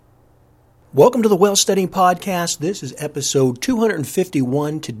Welcome to the Wealth Studying Podcast. This is episode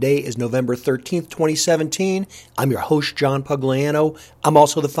 251. Today is November 13th, 2017. I'm your host, John Pugliano. I'm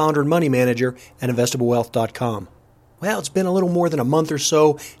also the founder and money manager at InvestableWealth.com. Well, it's been a little more than a month or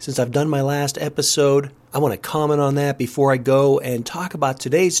so since I've done my last episode. I want to comment on that before I go and talk about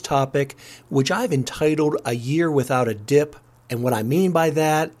today's topic, which I've entitled A Year Without a Dip. And what I mean by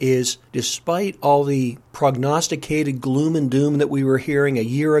that is, despite all the prognosticated gloom and doom that we were hearing a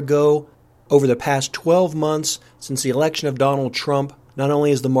year ago, over the past 12 months since the election of Donald Trump, not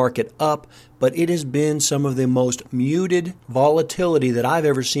only is the market up, but it has been some of the most muted volatility that I've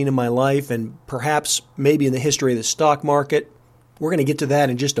ever seen in my life, and perhaps maybe in the history of the stock market. We're going to get to that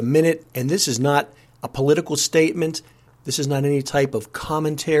in just a minute, and this is not a political statement. This is not any type of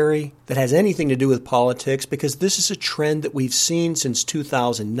commentary that has anything to do with politics, because this is a trend that we've seen since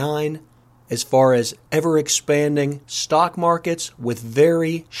 2009. As far as ever-expanding stock markets with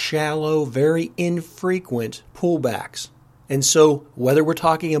very shallow, very infrequent pullbacks. And so whether we're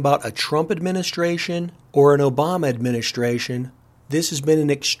talking about a Trump administration or an Obama administration, this has been an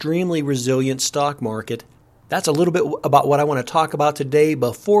extremely resilient stock market. That's a little bit about what I want to talk about today.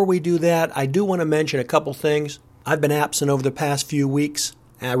 Before we do that, I do want to mention a couple things. I've been absent over the past few weeks,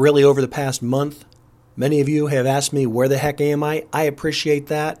 really over the past month. Many of you have asked me, where the heck am I? I appreciate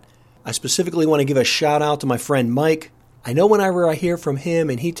that. I specifically want to give a shout out to my friend Mike. I know whenever I hear from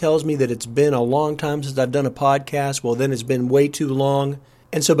him and he tells me that it's been a long time since I've done a podcast, well then it's been way too long.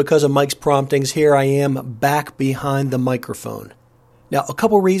 And so because of Mike's promptings, here I am back behind the microphone. Now, a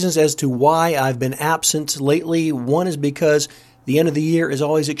couple reasons as to why I've been absent lately. One is because the end of the year is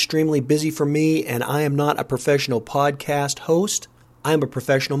always extremely busy for me, and I am not a professional podcast host. I am a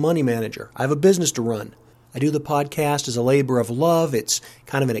professional money manager. I have a business to run. I do the podcast as a labor of love. It's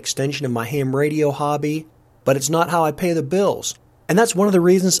kind of an extension of my ham radio hobby, but it's not how I pay the bills. And that's one of the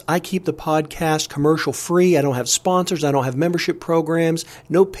reasons I keep the podcast commercial free. I don't have sponsors. I don't have membership programs,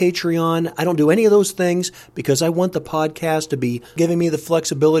 no Patreon. I don't do any of those things because I want the podcast to be giving me the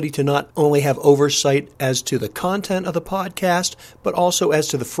flexibility to not only have oversight as to the content of the podcast, but also as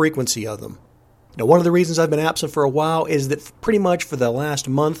to the frequency of them. Now, one of the reasons I've been absent for a while is that pretty much for the last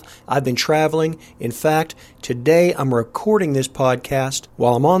month, I've been traveling. In fact, today I'm recording this podcast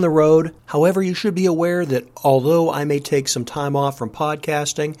while I'm on the road. However, you should be aware that although I may take some time off from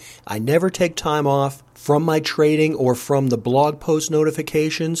podcasting, I never take time off from my trading or from the blog post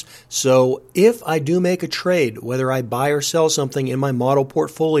notifications. So if I do make a trade, whether I buy or sell something in my model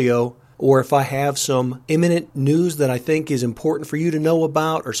portfolio, or if I have some imminent news that I think is important for you to know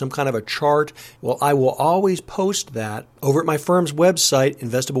about, or some kind of a chart, well, I will always post that over at my firm's website,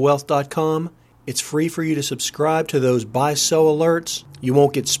 InvestableWealth.com. It's free for you to subscribe to those buy-sell alerts. You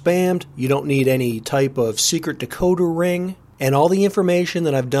won't get spammed. You don't need any type of secret decoder ring. And all the information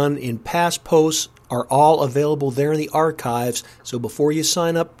that I've done in past posts are all available there in the archives. So before you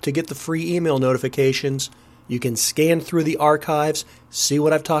sign up to get the free email notifications, you can scan through the archives, see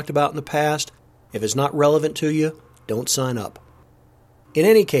what I've talked about in the past. If it's not relevant to you, don't sign up. In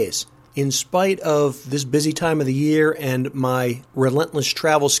any case, in spite of this busy time of the year and my relentless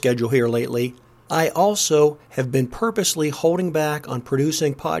travel schedule here lately, I also have been purposely holding back on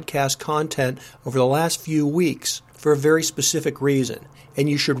producing podcast content over the last few weeks for a very specific reason. And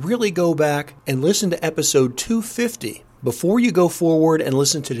you should really go back and listen to episode 250 before you go forward and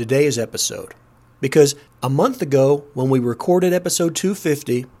listen to today's episode. Because a month ago, when we recorded episode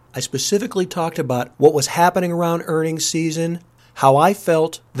 250, I specifically talked about what was happening around earnings season, how I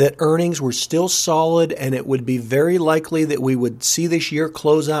felt that earnings were still solid, and it would be very likely that we would see this year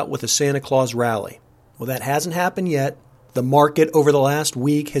close out with a Santa Claus rally. Well, that hasn't happened yet. The market over the last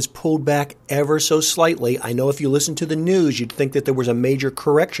week has pulled back ever so slightly. I know if you listen to the news, you'd think that there was a major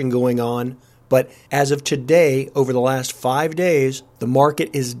correction going on. But as of today, over the last 5 days, the market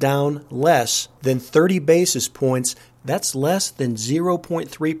is down less than 30 basis points. That's less than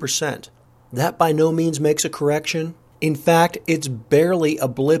 0.3%. That by no means makes a correction. In fact, it's barely a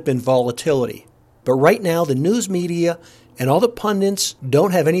blip in volatility. But right now, the news media and all the pundits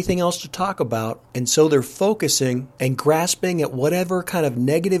don't have anything else to talk about, and so they're focusing and grasping at whatever kind of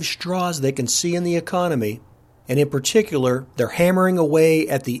negative straws they can see in the economy. And in particular, they're hammering away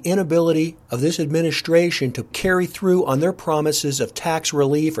at the inability of this administration to carry through on their promises of tax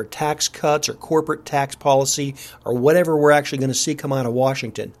relief or tax cuts or corporate tax policy or whatever we're actually going to see come out of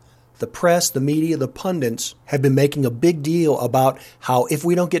Washington. The press, the media, the pundits have been making a big deal about how if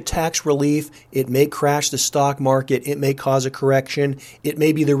we don't get tax relief, it may crash the stock market, it may cause a correction, it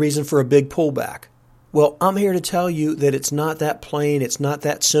may be the reason for a big pullback. Well, I'm here to tell you that it's not that plain, it's not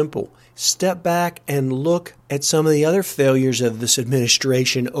that simple. Step back and look at some of the other failures of this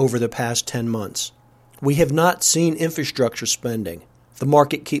administration over the past 10 months. We have not seen infrastructure spending. The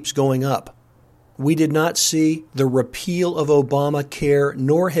market keeps going up. We did not see the repeal of Obamacare,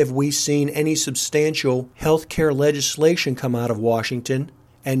 nor have we seen any substantial health care legislation come out of Washington.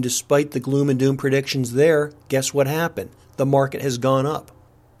 And despite the gloom and doom predictions there, guess what happened? The market has gone up.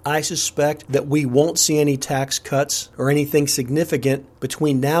 I suspect that we won't see any tax cuts or anything significant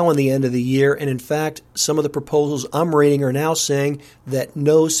between now and the end of the year. And in fact, some of the proposals I'm reading are now saying that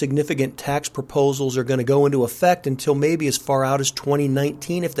no significant tax proposals are going to go into effect until maybe as far out as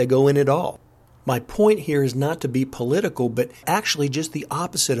 2019 if they go in at all. My point here is not to be political, but actually just the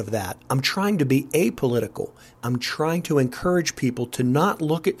opposite of that. I'm trying to be apolitical. I'm trying to encourage people to not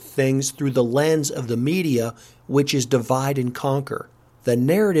look at things through the lens of the media, which is divide and conquer. The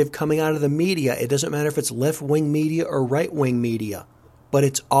narrative coming out of the media, it doesn't matter if it's left-wing media or right-wing media, but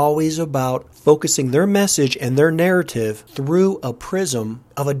it's always about focusing their message and their narrative through a prism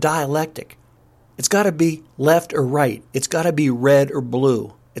of a dialectic. It's got to be left or right. It's got to be red or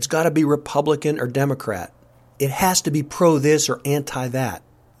blue. It's got to be Republican or Democrat. It has to be pro this or anti that.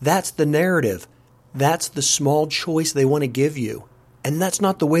 That's the narrative. That's the small choice they want to give you. And that's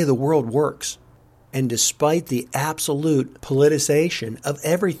not the way the world works. And despite the absolute politicization of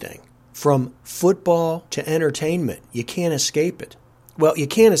everything, from football to entertainment, you can't escape it. Well, you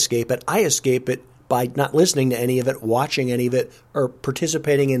can't escape it. I escape it by not listening to any of it, watching any of it, or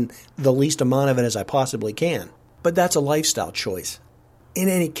participating in the least amount of it as I possibly can. But that's a lifestyle choice. In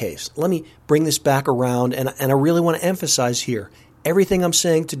any case, let me bring this back around, and I really want to emphasize here, everything I'm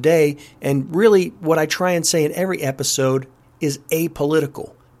saying today, and really what I try and say in every episode, is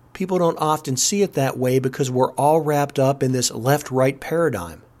apolitical. People don't often see it that way because we're all wrapped up in this left-right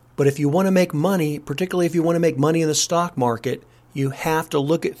paradigm. But if you want to make money, particularly if you want to make money in the stock market, you have to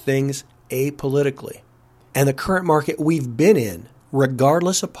look at things apolitically. And the current market we've been in,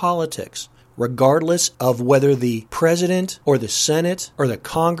 regardless of politics, regardless of whether the president or the Senate or the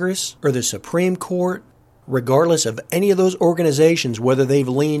Congress or the Supreme Court, regardless of any of those organizations, whether they've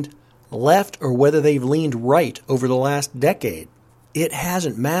leaned left or whether they've leaned right over the last decade, it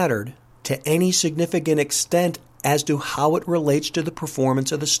hasn't mattered to any significant extent as to how it relates to the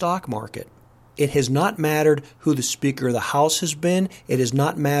performance of the stock market. It has not mattered who the Speaker of the House has been. It has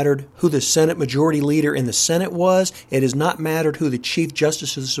not mattered who the Senate Majority Leader in the Senate was. It has not mattered who the Chief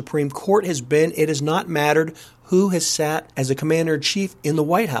Justice of the Supreme Court has been. It has not mattered who has sat as a Commander-in-Chief in the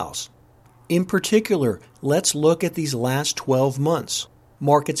White House. In particular, let's look at these last 12 months.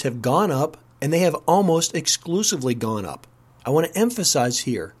 Markets have gone up, and they have almost exclusively gone up. I want to emphasize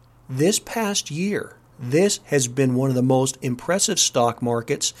here, this past year, this has been one of the most impressive stock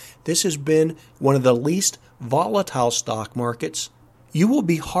markets. This has been one of the least volatile stock markets. You will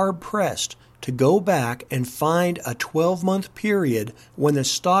be hard-pressed to go back and find a 12-month period when the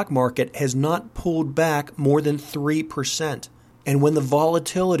stock market has not pulled back more than 3%. And when the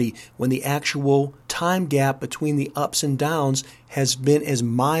volatility, when the actual time gap between the ups and downs has been as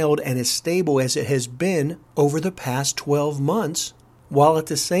mild and as stable as it has been over the past 12 months, while at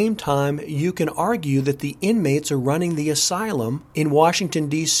the same time you can argue that the inmates are running the asylum in Washington,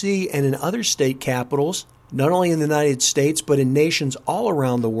 D.C. and in other state capitals, not only in the United States but in nations all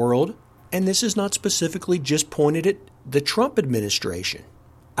around the world, and this is not specifically just pointed at the Trump administration.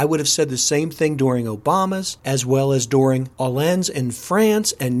 I would have said the same thing during Obama's, as well as during Hollande's in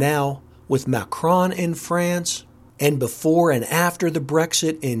France, and now with Macron in France, and before and after the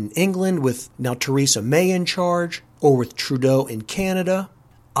Brexit in England with now Theresa May in charge, or with Trudeau in Canada,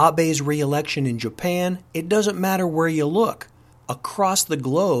 Abe's re-election in Japan. It doesn't matter where you look. Across the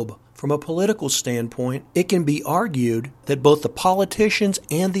globe, from a political standpoint, it can be argued that both the politicians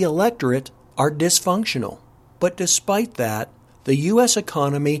and the electorate are dysfunctional. But despite that, the U.S.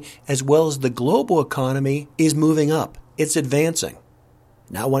 economy, as well as the global economy, is moving up. It's advancing.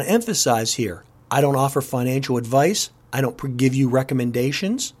 Now, I want to emphasize here, I don't offer financial advice. I don't give you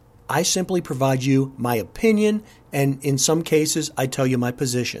recommendations. I simply provide you my opinion, and in some cases, I tell you my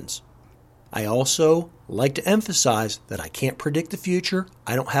positions. I also like to emphasize that I can't predict the future.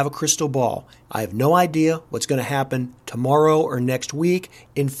 I don't have a crystal ball. I have no idea what's going to happen tomorrow or next week.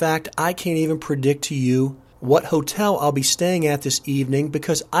 In fact, I can't even predict to you what hotel I'll be staying at this evening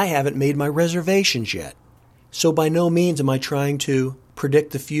because I haven't made my reservations yet. So by no means am I trying to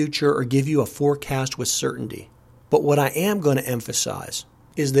predict the future or give you a forecast with certainty. But what I am going to emphasize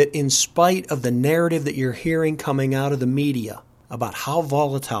is that in spite of the narrative that you're hearing coming out of the media about how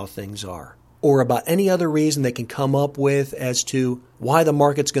volatile things are, or about any other reason they can come up with as to why the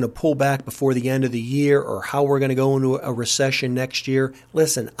market's going to pull back before the end of the year or how we're going to go into a recession next year.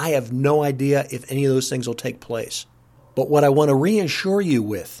 Listen, I have no idea if any of those things will take place. But what I want to reassure you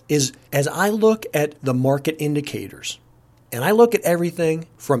with is as I look at the market indicators, and I look at everything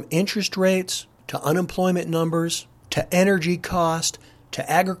from interest rates to unemployment numbers to energy cost to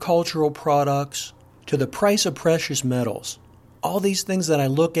agricultural products to the price of precious metals, all these things that I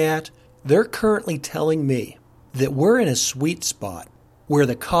look at, they're currently telling me that we're in a sweet spot where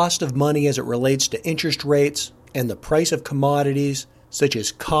the cost of money as it relates to interest rates and the price of commodities such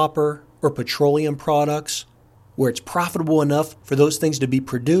as copper or petroleum products, where it's profitable enough for those things to be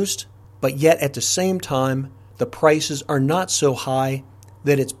produced, but yet at the same time, the prices are not so high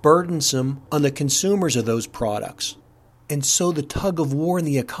that it's burdensome on the consumers of those products. And so the tug of war in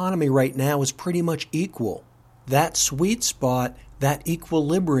the economy right now is pretty much equal. That sweet spot, that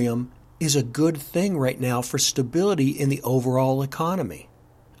equilibrium, is a good thing right now for stability in the overall economy.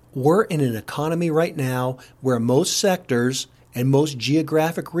 We're in an economy right now where most sectors and most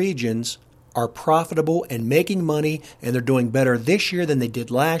geographic regions are profitable and making money, and they're doing better this year than they did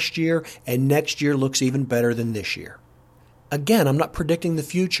last year, and next year looks even better than this year. Again, I'm not predicting the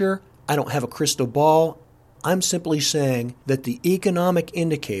future. I don't have a crystal ball. I'm simply saying that the economic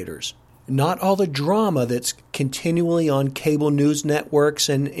indicators, not all the drama that's continually on cable news networks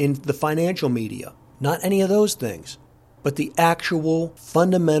and in the financial media, not any of those things, but the actual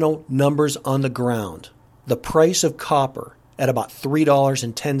fundamental numbers on the ground. The price of copper at about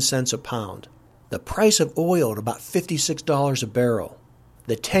 $3.10 a pound. The price of oil at about $56 a barrel.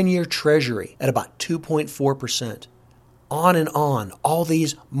 The 10-year Treasury at about 2.4%. On and on, all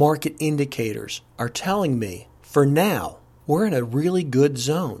these market indicators are telling me, for now, we're in a really good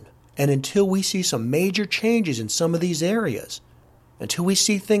zone. And until we see some major changes in some of these areas, until we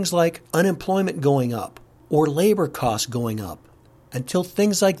see things like unemployment going up or labor costs going up, until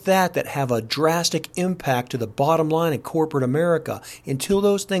things like that have a drastic impact to the bottom line in corporate America, until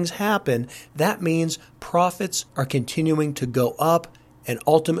those things happen, that means profits are continuing to go up, and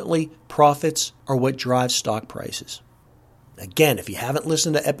ultimately profits are what drives stock prices. Again, if you haven't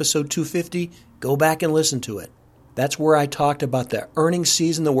listened to episode 250, go back and listen to it. That's where I talked about the earnings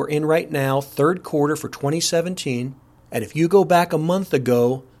season that we're in right now, third quarter for 2017. And if you go back a month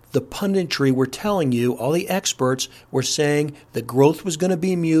ago, the punditry were telling you, all the experts were saying the growth was going to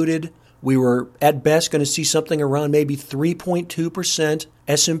be muted. We were at best going to see something around maybe 3.2%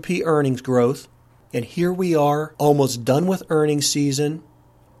 S&P earnings growth. And here we are, almost done with earnings season.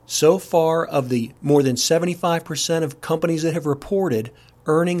 So far, of the more than 75% of companies that have reported,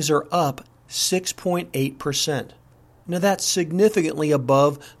 earnings are up 6.8%. Now that's significantly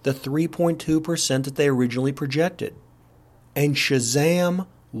above the 3.2% that they originally projected. And shazam,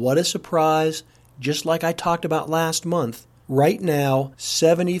 what a surprise, just like I talked about last month, right now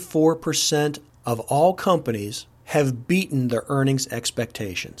 74% of all companies have beaten their earnings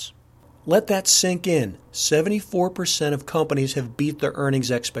expectations. Let that sink in. 74% of companies have beat their earnings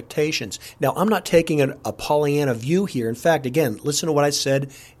expectations. Now, I'm not taking a Pollyanna view here. In fact, again, listen to what I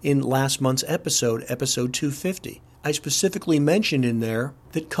said in last month's episode 250. I specifically mentioned in there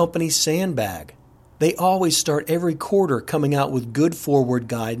that companies sandbag. They always start every quarter coming out with good forward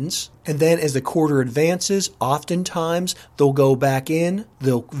guidance, and then as the quarter advances, oftentimes they'll go back in,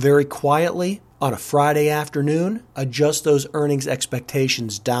 they'll very quietly, on a Friday afternoon, adjust those earnings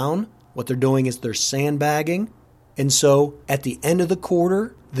expectations down. What they're doing is they're sandbagging. And so at the end of the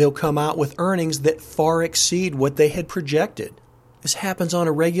quarter, they'll come out with earnings that far exceed what they had projected. This happens on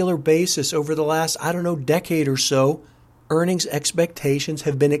a regular basis over the last, decade or so. Earnings expectations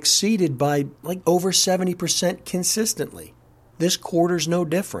have been exceeded by over 70% consistently. This quarter's no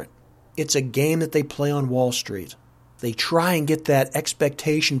different. It's a game that they play on Wall Street. They try and get that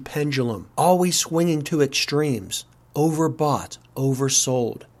expectation pendulum always swinging to extremes. Overbought,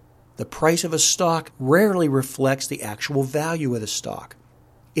 oversold. The price of a stock rarely reflects the actual value of the stock.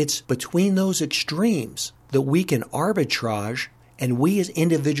 It's between those extremes that we can arbitrage, and we as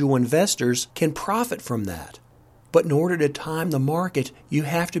individual investors can profit from that. But in order to time the market, you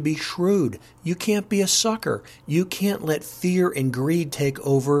have to be shrewd. You can't be a sucker. You can't let fear and greed take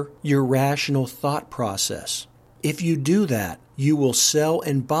over your rational thought process. If you do that, you will sell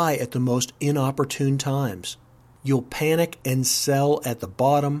and buy at the most inopportune times. You'll panic and sell at the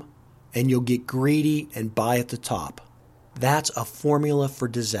bottom, and you'll get greedy and buy at the top. That's a formula for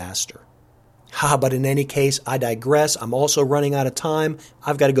disaster. But in any case, I digress. I'm also running out of time.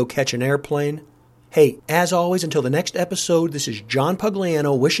 I've got to go catch an airplane. Hey, as always, until the next episode, this is John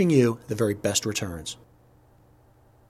Pugliano wishing you the very best returns.